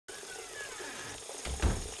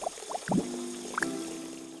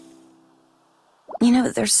You know,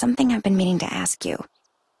 there's something I've been meaning to ask you.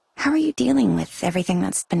 How are you dealing with everything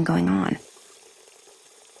that's been going on?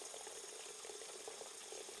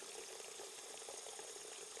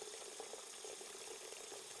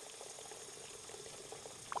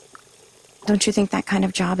 Don't you think that kind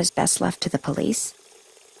of job is best left to the police?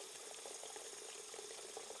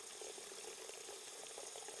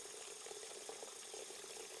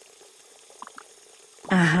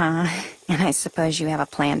 Uh-huh. And I suppose you have a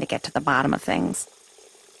plan to get to the bottom of things.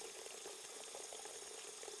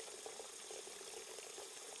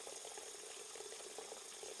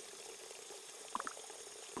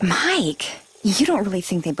 Mike! You don't really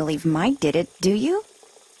think they believe Mike did it, do you?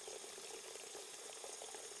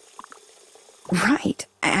 Right.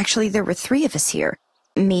 Actually, there were 3 of us here.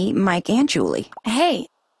 Me, Mike, and Julie. Hey,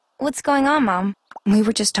 what's going on, Mom? We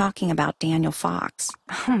were just talking about Daniel Fox.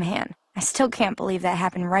 Oh, man. I still can't believe that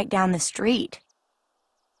happened right down the street.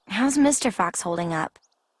 How's Mr. Fox holding up?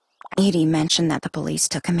 Edie mentioned that the police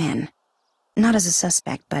took him in. Not as a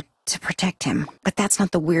suspect, but to protect him. But that's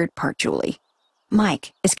not the weird part, Julie.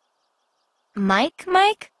 Mike is... Mike?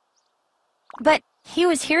 But he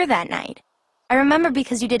was here that night. I remember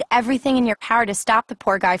because you did everything in your power to stop the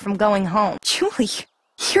poor guy from going home. Julie,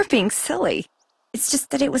 you're being silly. It's just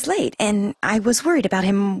that it was late, and I was worried about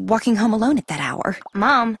him walking home alone at that hour.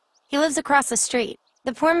 Mom, he lives across the street.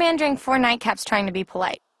 The poor man drank 4 nightcaps trying to be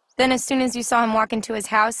polite. Then as soon as you saw him walk into his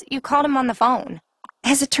house, you called him on the phone.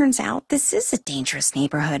 As it turns out, this is a dangerous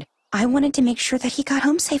neighborhood. I wanted to make sure that he got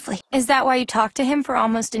home safely. Is that why you talked to him for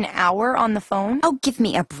almost an hour on the phone? Oh, give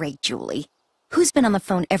me a break, Julie. Who's been on the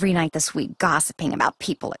phone every night this week gossiping about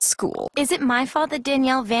people at school? Is it my fault that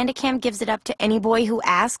Danielle Vandekamp gives it up to any boy who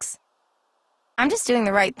asks? I'm just doing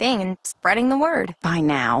the right thing and spreading the word. By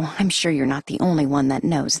now, I'm sure you're not the only one that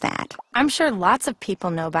knows that. I'm sure lots of people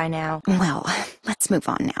know by now. Well, let's move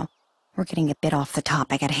on now. We're getting a bit off the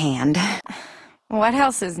topic at hand. What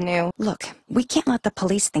else is new? Look, we can't let the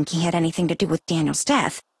police think he had anything to do with Daniel's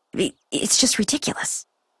death. It's just ridiculous.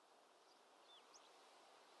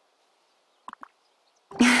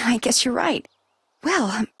 I guess you're right.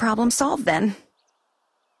 Well, problem solved then.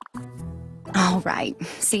 All right,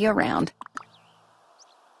 see you around.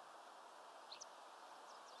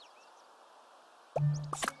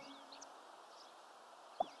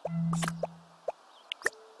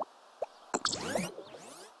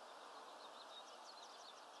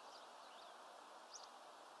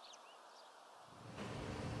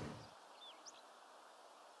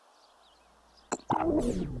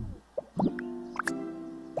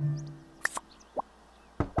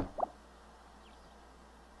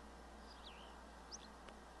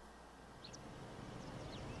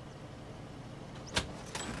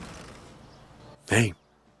 Hey.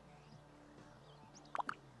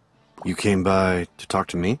 You came by to talk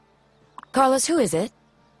to me? Carlos, who is it?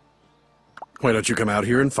 Why don't you come out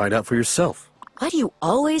here and find out for yourself? Why do you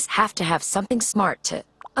always have to have something smart to...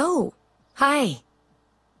 Oh, hi.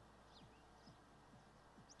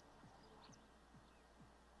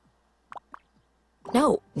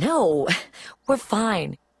 No, we're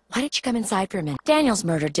fine. Why don't you come inside for a minute? Daniel's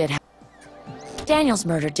murder did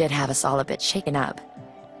have us all a bit shaken up.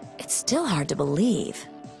 It's still hard to believe.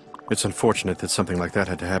 It's unfortunate that something like that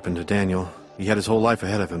had to happen to Daniel. He had his whole life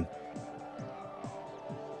ahead of him.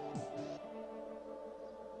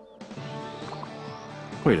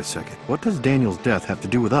 Wait a second. What does Daniel's death have to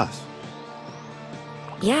do with us?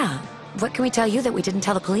 Yeah, what can we tell you that we didn't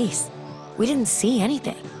tell the police? We didn't see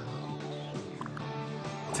anything.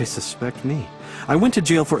 They suspect me. I went to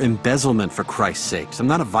jail for embezzlement, for Christ's sakes. I'm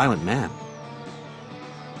not a violent man.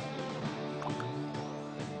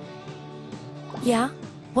 Yeah?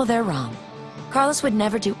 Well, they're wrong. Carlos would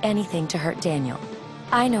never do anything to hurt Daniel.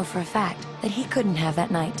 I know for a fact that he couldn't have that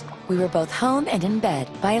night. We were both home and in bed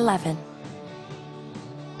by 11.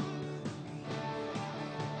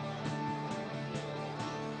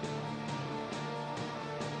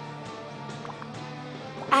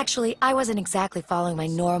 Actually, I wasn't exactly following my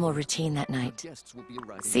normal routine that night.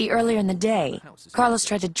 See, earlier in the day, Carlos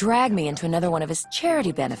tried to drag me into another one of his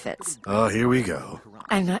charity benefits. Oh, here we go.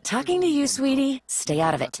 I'm not talking to you, sweetie. Stay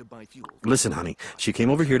out of it. Listen, honey, she came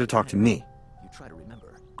over here to talk to me.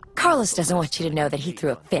 Carlos doesn't want you to know that he threw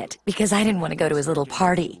a fit because I didn't want to go to his little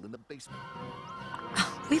party.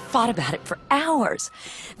 We fought about it for hours.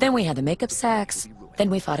 Then we had the makeup sex. Then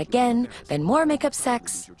we fought again. Then more makeup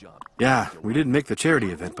sex. Yeah, we didn't make the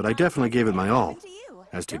charity event, but I definitely gave it my all.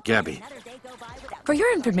 As to Gabby. For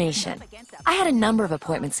your information, I had a number of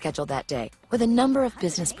appointments scheduled that day with a number of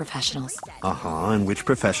business professionals. And which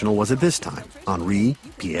professional was it this time? Henri?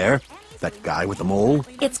 Pierre? That guy with the mole?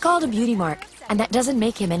 It's called a beauty mark, And that doesn't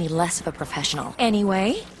make him any less of a professional.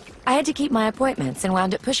 Anyway, I had to keep my appointments and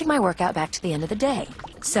wound up pushing my workout back to the end of the day.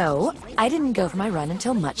 So, I didn't go for my run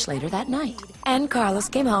until much later that night. And Carlos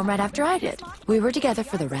came home right after I did. We were together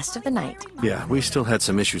for the rest of the night. Yeah, we still had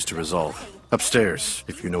some issues to resolve. Upstairs,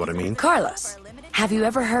 if you know what I mean. Carlos, have you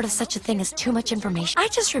ever heard of such a thing as too much information? I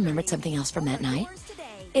just remembered something else from that night.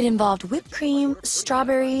 It involved whipped cream,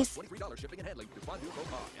 strawberries.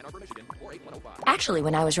 Actually,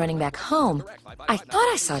 when I was running back home, I thought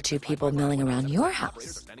I saw two people milling around your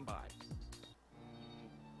house.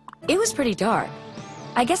 It was pretty dark.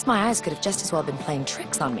 I guess my eyes could have just as well been playing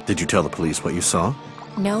tricks on me. Did you tell the police what you saw?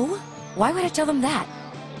 No. Why would I tell them that?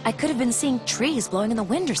 I could have been seeing trees blowing in the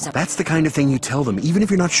wind or something. That's the kind of thing you tell them, even if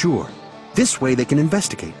you're not sure. This way they can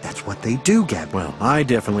investigate. That's what they do, Gab. Well, I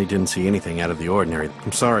definitely didn't see anything out of the ordinary.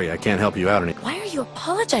 I'm sorry, I can't help you out any— Why are you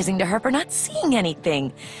apologizing to her for not seeing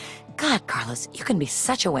anything? God, Carlos, you can be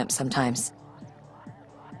such a wimp sometimes.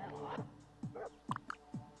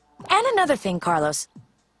 And another thing, Carlos.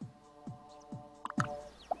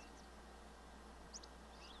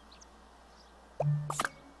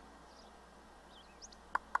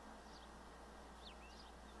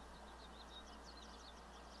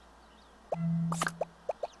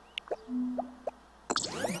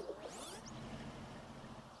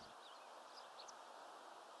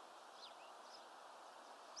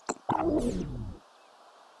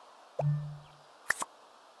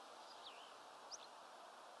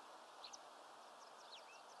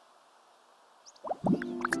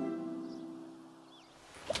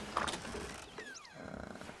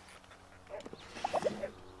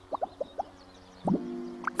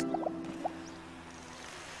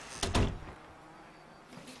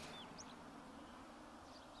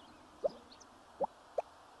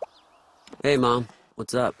 Hey, Mom.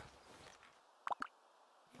 What's up?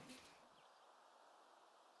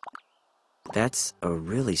 That's a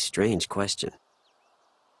really strange question.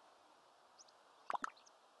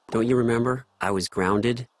 Don't you remember? I was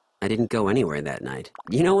grounded. I didn't go anywhere that night.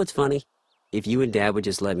 You know what's funny? If you and Dad would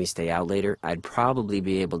just let me stay out later, I'd probably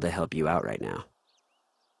be able to help you out right now.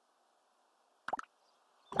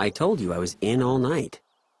 I told you I was in all night.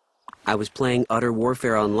 I was playing Utter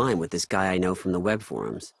Warfare online with this guy I know from the web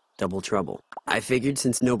forums. Double Trouble. I figured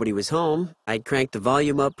since nobody was home, I'd crank the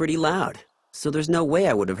volume up pretty loud. So there's no way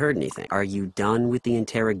I would have heard anything. Are you done with the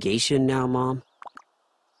interrogation now, Mom?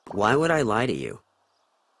 Why would I lie to you?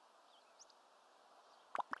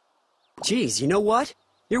 Geez, you know what?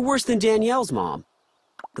 You're worse than Danielle's mom.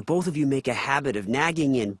 The both of you make a habit of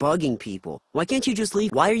nagging and bugging people. Why can't you just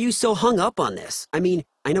leave? Why are you so hung up on this? I mean,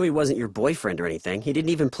 I know he wasn't your boyfriend or anything. He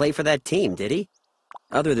didn't even play for that team, did he?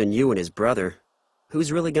 Other than you and his brother. Who's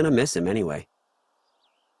really gonna miss him anyway?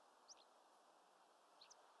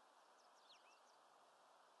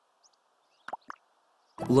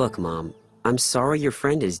 Look, Mom, I'm sorry your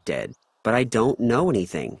friend is dead, but I don't know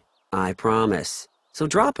anything. I promise. So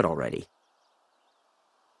drop it already.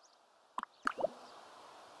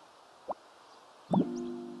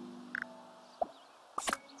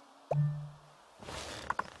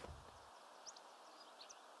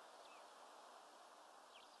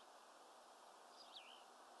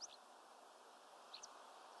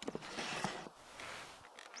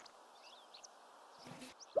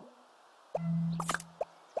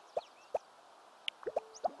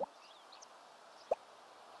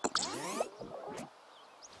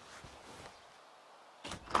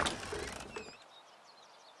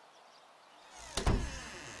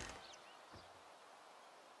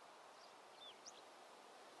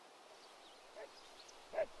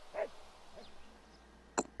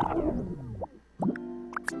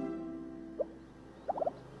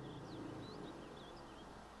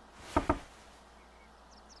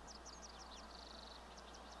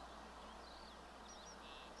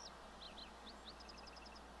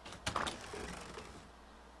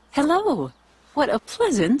 Hello. What a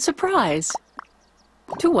pleasant surprise.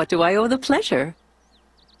 To what do I owe the pleasure?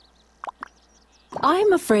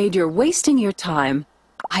 I'm afraid you're wasting your time.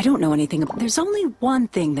 I don't know anything about— There's only one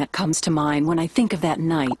thing that comes to mind when I think of that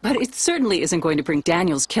night, but it certainly isn't going to bring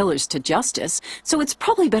Daniel's killers to justice, so it's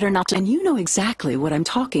probably better not to— And you know exactly what I'm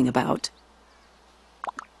talking about.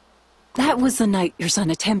 That was the night your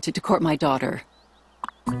son attempted to court my daughter.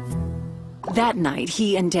 That night,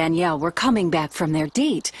 he and Danielle were coming back from their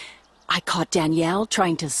date. I caught Danielle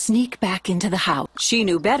trying to sneak back into the house. She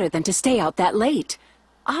knew better than to stay out that late.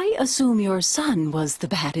 I assume your son was the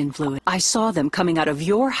bad influence. I saw them coming out of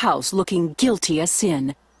your house looking guilty as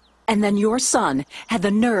sin. And then your son had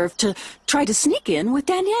the nerve to try to sneak in with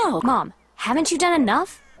Danielle. Mom, haven't you done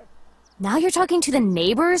enough? Now you're talking to the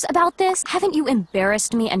neighbors about this? Haven't you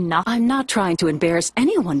embarrassed me enough? I'm not trying to embarrass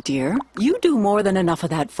anyone, dear. You do more than enough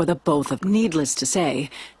of that for the both of. Needless to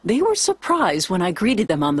say, they were surprised when I greeted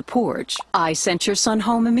them on the porch. I sent your son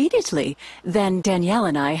home immediately. Then Danielle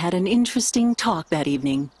and I had an interesting talk that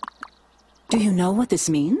evening. Do you know what this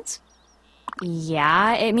means?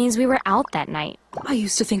 Yeah, it means we were out that night. I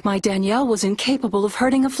used to think my Danielle was incapable of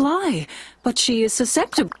hurting a fly, but she is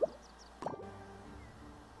susceptible.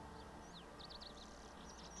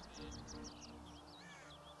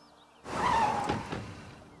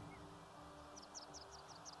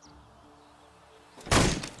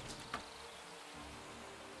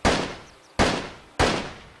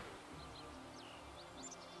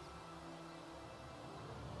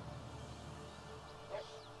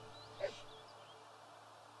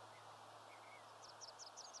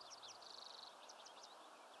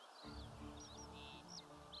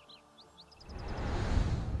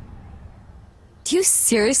 Do you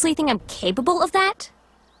seriously think I'm capable of that?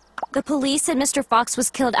 The police said Mr. Fox was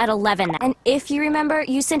killed at 11, and if you remember,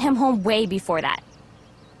 you sent him home way before that.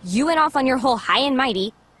 You went off on your whole high and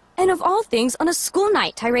mighty, and of all things, on a school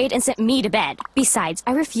night tirade and sent me to bed. Besides,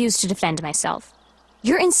 I refuse to defend myself.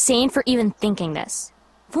 You're insane for even thinking this.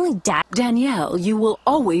 If only Dad... Danielle, you will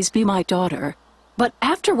always be my daughter. But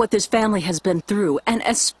after what this family has been through, and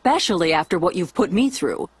especially after what you've put me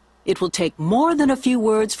through, it will take more than a few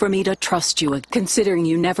words for me to trust you, considering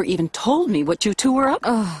you never even told me what you two were up.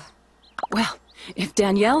 Well, if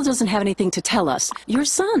Danielle doesn't have anything to tell us, your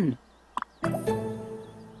son.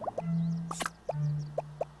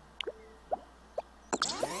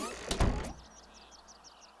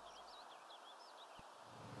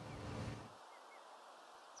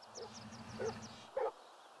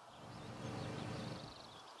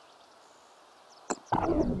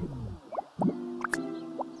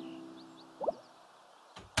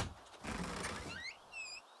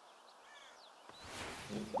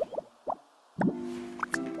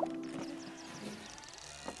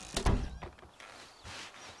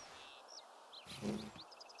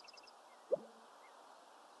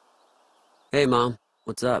 Hey, Mom.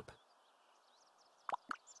 What's up?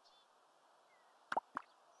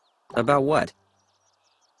 About what?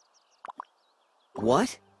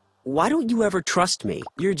 What? Why don't you ever trust me?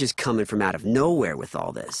 You're just coming from out of nowhere with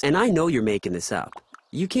all this. And I know you're making this up.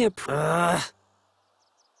 You can't That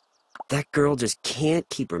girl just can't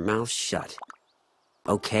keep her mouth shut.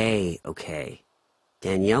 Okay.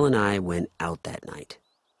 Danielle and I went out that night.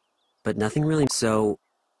 But nothing really... So,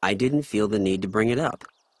 I didn't feel the need to bring it up.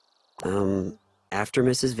 After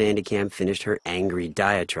Mrs. Vandekamp finished her angry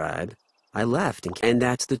diatribe, I left, and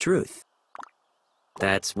that's the truth.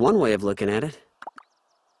 That's one way of looking at it.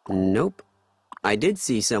 Nope. I did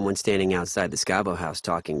see someone standing outside the Scavo house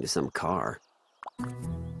talking to some car.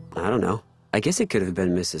 I don't know. I guess it could have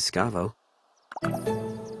been Mrs. Scavo.